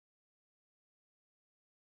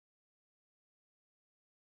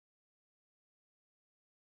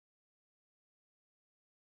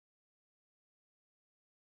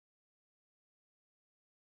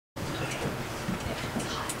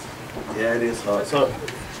Yeah, it is hot. So,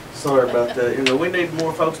 sorry about that. You know, we need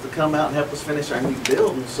more folks to come out and help us finish our new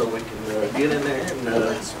building so we can get in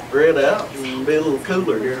there and spread out and be a little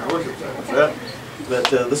cooler during our worship service, right?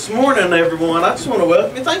 But this morning, everyone, I just want to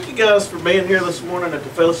welcome you. Thank you guys for being here this morning at the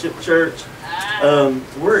Fellowship Church.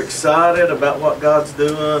 We're excited about what God's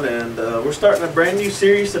doing, and we're starting a brand new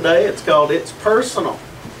series today. It's called It's Personal.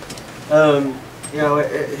 You know,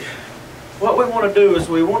 what we want to do is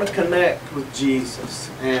we want to connect with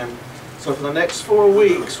Jesus. And so for the next 4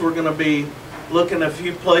 weeks, we're going to be looking at a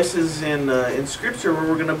few places in Scripture where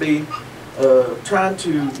we're going to be trying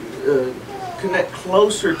to connect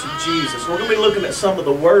closer to Jesus. We're going to be looking at some of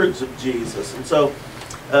the words of Jesus. And so,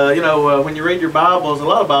 you know, when you read your Bibles, a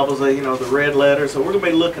lot of Bibles, you know, the red letters. So we're going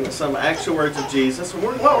to be looking at some actual words of Jesus. And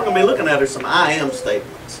what we're going to be looking at are some I am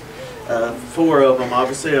statements. 4 of them,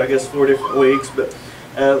 obviously, I guess 4 different weeks. But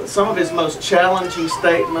some of his most challenging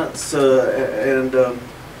statements and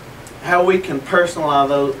how we can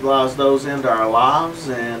personalize those into our lives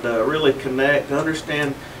and really connect,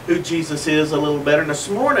 understand who Jesus is a little better. And this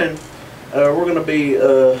morning, we're going to be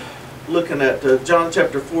looking at John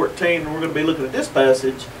chapter 14. We're going to be looking at this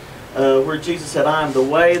passage where Jesus said, I am the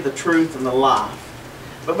way, the truth, and the life.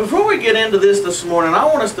 But before we get into this morning, I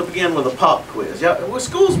want us to begin with a pop quiz. Yeah, well,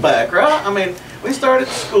 school's back, right? I mean, we started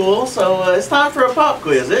school, so it's time for a pop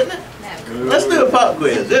quiz, isn't it? No. Let's do a pop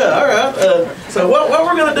quiz. Yeah, all right. So what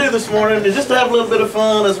we're going to do this morning is just to have a little bit of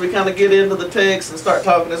fun as we kind of get into the text and start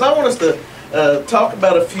talking. I want us to talk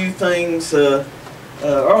about a few things, or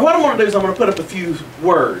what I'm going to do is I'm going to put up a few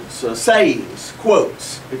words, sayings,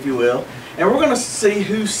 quotes, if you will, and we're going to see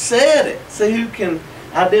who said it, see who can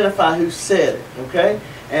identify who said it, okay?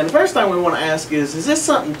 And the first thing we want to ask is this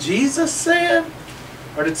something Jesus said,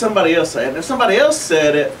 or did somebody else say it? And if somebody else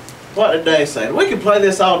said it, what did they say? And we can play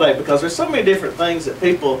this all day because there's so many different things that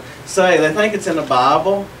people say. They think it's in the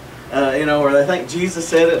Bible, you know, or they think Jesus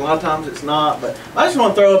said it. A lot of times it's not. But I just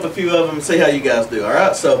want to throw up a few of them and see how you guys do, all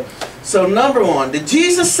right? So number one, did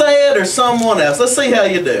Jesus say it or someone else? Let's see how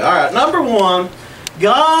you do. All right, number one,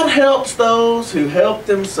 God helps those who help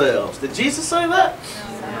themselves. Did Jesus say that?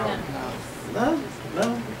 No.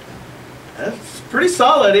 No. That's pretty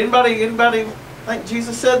solid. Anybody think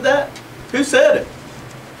Jesus said that? Who said it?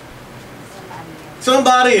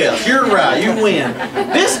 Somebody else. You're right. You win.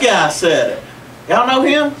 This guy said it. Y'all know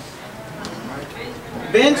him?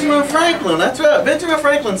 Benjamin Franklin. That's right. Benjamin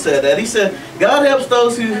Franklin said that. He said, God helps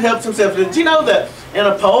those who help themselves. Did you know that in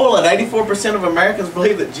a poll that 84% of Americans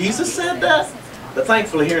believe that Jesus said that? But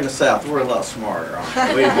thankfully here in the South, we're a lot smarter.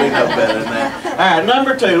 We know better than that. All right,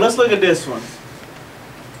 number 2. Let's look at this one.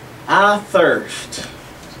 I thirst.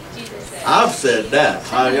 I've said that,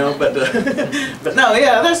 you know, but no,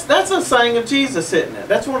 yeah, that's a saying of Jesus, isn't it?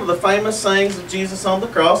 That's one of the famous sayings of Jesus on the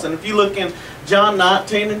cross. And if you look in John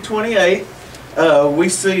 19 and 28, we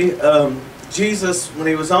see Jesus, when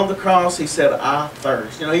he was on the cross, he said, I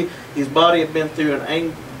thirst. You know, his body had been through an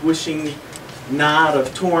anguishing night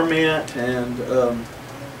of torment, and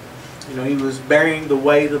you know, he was bearing the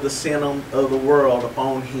weight of the sin of the world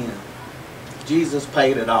upon him. Jesus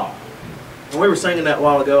paid it all. When we were singing that a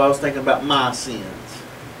while ago, I was thinking about my sins.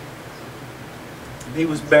 And he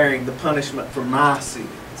was bearing the punishment for my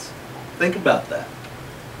sins. Think about that.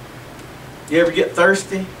 You ever get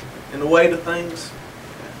thirsty in the weight of things?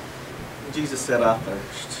 Jesus said, I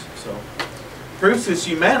thirst. So, proves his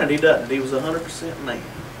humanity, doesn't it? He was 100% man.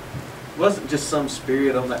 It wasn't just some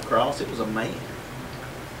spirit on that cross. It was a man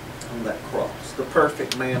on that cross. The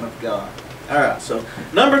perfect man of God. All right, so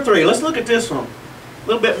number 3. Let's look at this one. A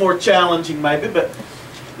little bit more challenging maybe, but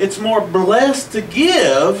it's more blessed to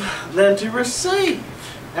give than to receive.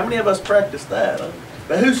 How many of us practice that? Huh?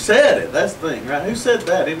 But who said it? That's the thing, right? Who said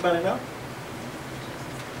that? Anybody know?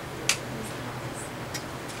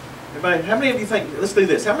 Everybody, how many of you think, let's do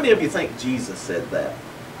this. How many of you think Jesus said that?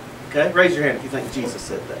 Okay, raise your hand if you think Jesus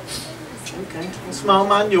said that. Okay, a small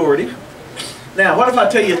minority. Now, what if I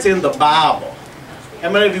tell you it's in the Bible? How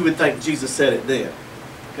many of you would think Jesus said it then?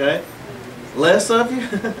 Okay? Less of you?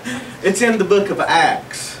 It's in the book of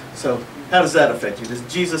Acts. So, how does that affect you? Does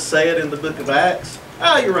Jesus say it in the book of Acts?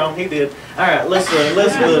 Oh, you're wrong. He did. All right, let's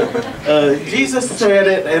look. Jesus said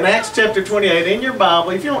it in Acts chapter 28 in your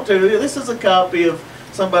Bible. If you want to, this is a copy of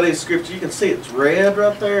somebody's scripture. You can see it's red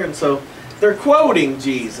right there. And so, they're quoting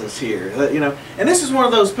Jesus here. You know, and this is one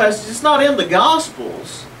of those passages. It's not in the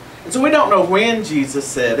Gospels. And so, we don't know when Jesus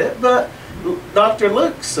said it, but Dr.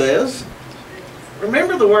 Luke says,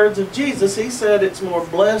 remember the words of Jesus. He said it's more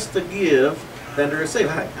blessed to give than to receive.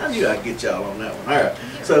 I knew I'd get y'all on that one. All right.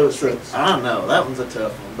 So I know that one's a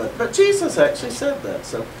tough one, but Jesus actually said that.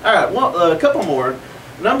 So all right, well, a couple more.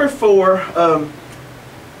 Number 4.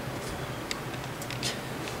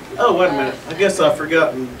 Oh, wait a minute. I guess I've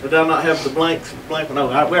forgotten. Did I not have the blank one? Oh,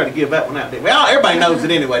 we already give that one out, didn't we? Oh, everybody knows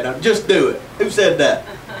it anyway. Now, just do it. Who said that?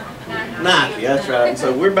 Nike, that's right. And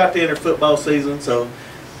so we're about to enter football season, so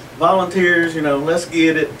volunteers, you know, let's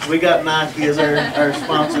get it. We got Nike as our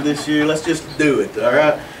sponsor this year. Let's just do it, all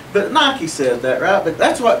right? But Nike said that, right? But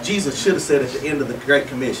that's what Jesus should have said at the end of the Great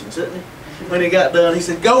Commission, shouldn't he? When he got done, he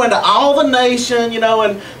said, go into all the nation, you know,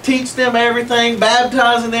 and teach them everything,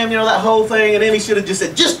 baptizing them, you know, that whole thing. And then he should have just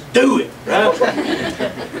said, just do it, right?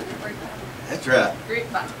 That's right.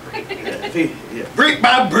 Brick by brick. Yeah, brick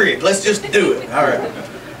by brick. Let's just do it. All right.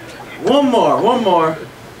 One more.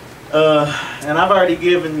 And I've already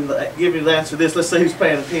given you the answer to this. Let's see who's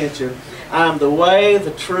paying attention. I'm the way, the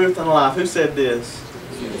truth, and the life. Who said this?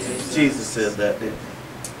 Jesus said that, didn't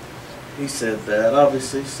he? He said that,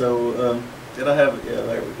 obviously. So, did I have it? Yeah,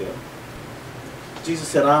 there we go. Jesus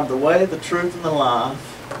said, I'm the way, the truth, and the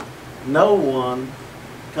life. No one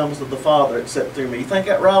comes to the Father except through me. You think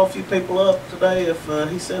that riled a few people up today if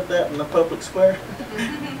he said that in the public square? You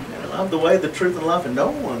know, I'm the way, the truth, and the life, and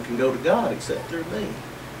no one can go to God except through me.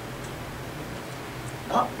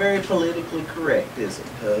 Not very politically correct, is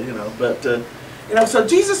it? You know, but you know, so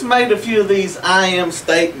Jesus made a few of these I am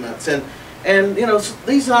statements, and you know,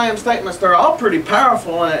 these I am statements, they're all pretty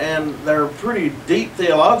powerful and they're pretty deep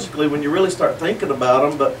theologically when you really start thinking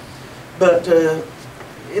about them. But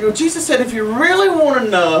you know, Jesus said, if you really want to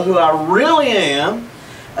know who I really am,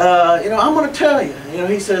 you know, I'm going to tell you. You know,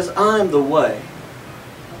 he says, I'm the way.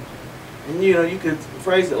 And you know, you could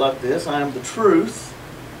phrase it like this: I am the truth,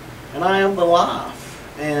 and I am the life.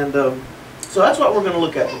 And so that's what we're going to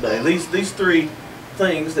look at today. These three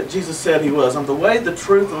things that Jesus said he was. I'm the way, the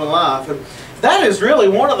truth, and the life. And that is really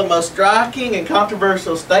one of the most striking and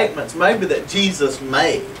controversial statements maybe that Jesus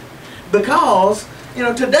made. Because, you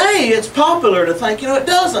know, today it's popular to think, you know, it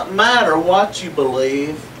doesn't matter what you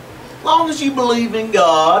believe. As long as you believe in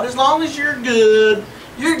God, as long as you're good,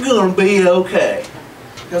 you're going to be okay.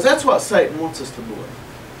 Because that's what Satan wants us to believe.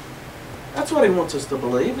 That's what he wants us to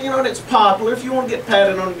believe. You know, and it's popular. If you want to get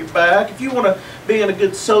patted on your back, if you want to be in a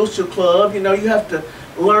good social club, you know, you have to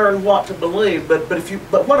learn what to believe. But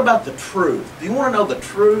what about the truth? Do you want to know the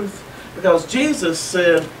truth? Because Jesus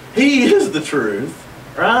said he is the truth,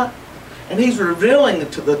 right? And he's revealing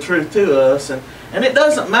the truth to us. And it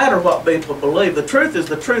doesn't matter what people believe. The truth is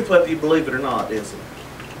the truth whether you believe it or not, isn't it?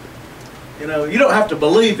 You know, you don't have to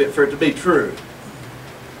believe it for it to be true.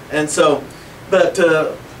 And so, but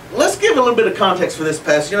let's give a little bit of context for this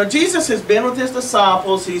passage. You know, Jesus has been with his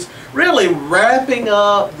disciples. He's really wrapping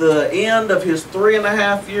up the end of his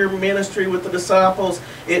 3.5-year ministry with the disciples.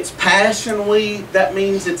 It's Passion Week. That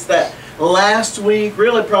means it's that last week,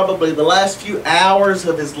 really probably the last few hours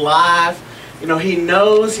of his life. You know, he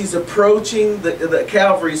knows he's approaching the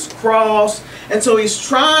Calvary's cross. And so he's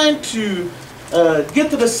trying to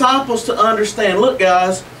get the disciples to understand, look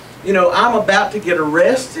guys, you know, I'm about to get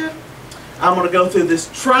arrested. I'm going to go through this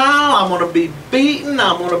trial. I'm going to be beaten.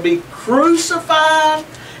 I'm going to be crucified.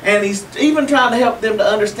 And he's even trying to help them to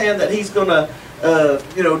understand that he's going to,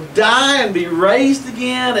 you know, die and be raised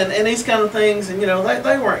again and these kind of things. And, you know,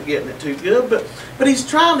 they weren't getting it too good. But he's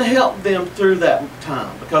trying to help them through that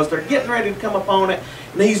time because they're getting ready to come upon it.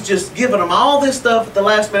 And he's just giving them all this stuff at the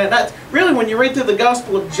last minute. That's really, when you read through the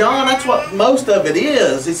Gospel of John, that's what most of it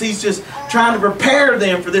is. He's just trying to prepare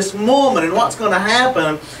them for this moment and what's going to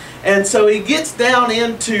happen. And so he gets down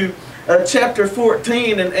into chapter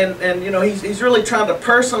 14 and you know, he's really trying to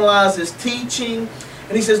personalize his teaching.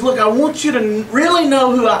 And he says, look, I want you to really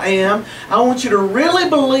know who I am. I want you to really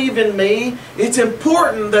believe in me. It's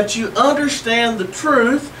important that you understand the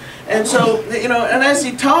truth. And so, you know, and as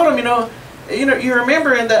he taught him, you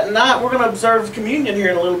remember in that night, we're going to observe communion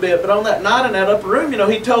here in a little bit, but on that night in that upper room, you know,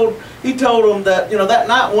 he told them that, you know, that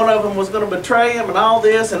night one of them was going to betray him and all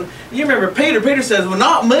this. And you remember Peter says, well,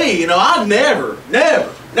 not me, you know, I never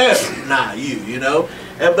deny you, you know.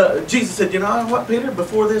 But Jesus said, you know what, Peter,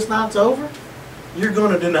 before this night's over, you're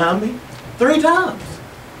going to deny me 3 times.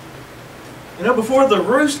 You know, before the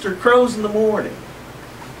rooster crows in the morning,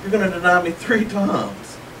 you're going to deny me 3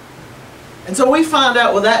 times. And so we find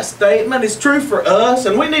out with that statement, it's true for us,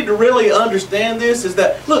 and we need to really understand this, is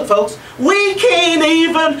that, look folks, we can't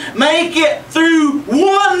even make it through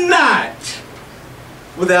one night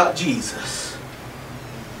without Jesus.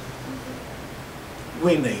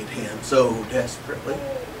 We need him so desperately.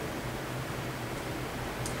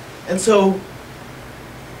 And so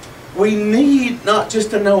we need not just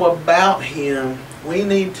to know about him, we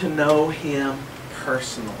need to know him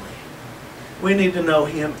personally. We need to know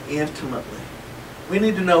him intimately. We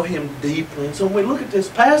need to know him deeply. And so when we look at this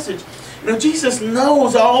passage, You know, Jesus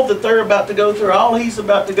knows all that they're about to go through, all he's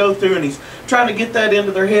about to go through, and he's trying to get that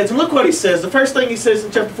into their heads. And look what he says. The first thing he says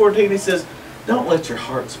in chapter 14, he says, don't let your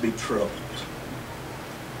hearts be troubled.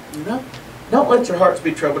 You know? Don't let your hearts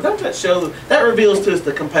be troubled. Don't that show, that reveals to us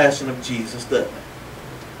the compassion of Jesus, doesn't it?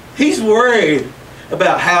 He's worried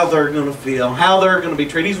about how they're going to feel, how they're going to be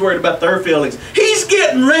treated. He's worried about their feelings. He's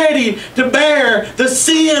getting ready to bear the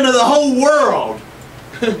sin of the whole world.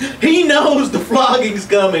 He knows the flogging's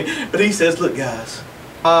coming. But he says, look guys,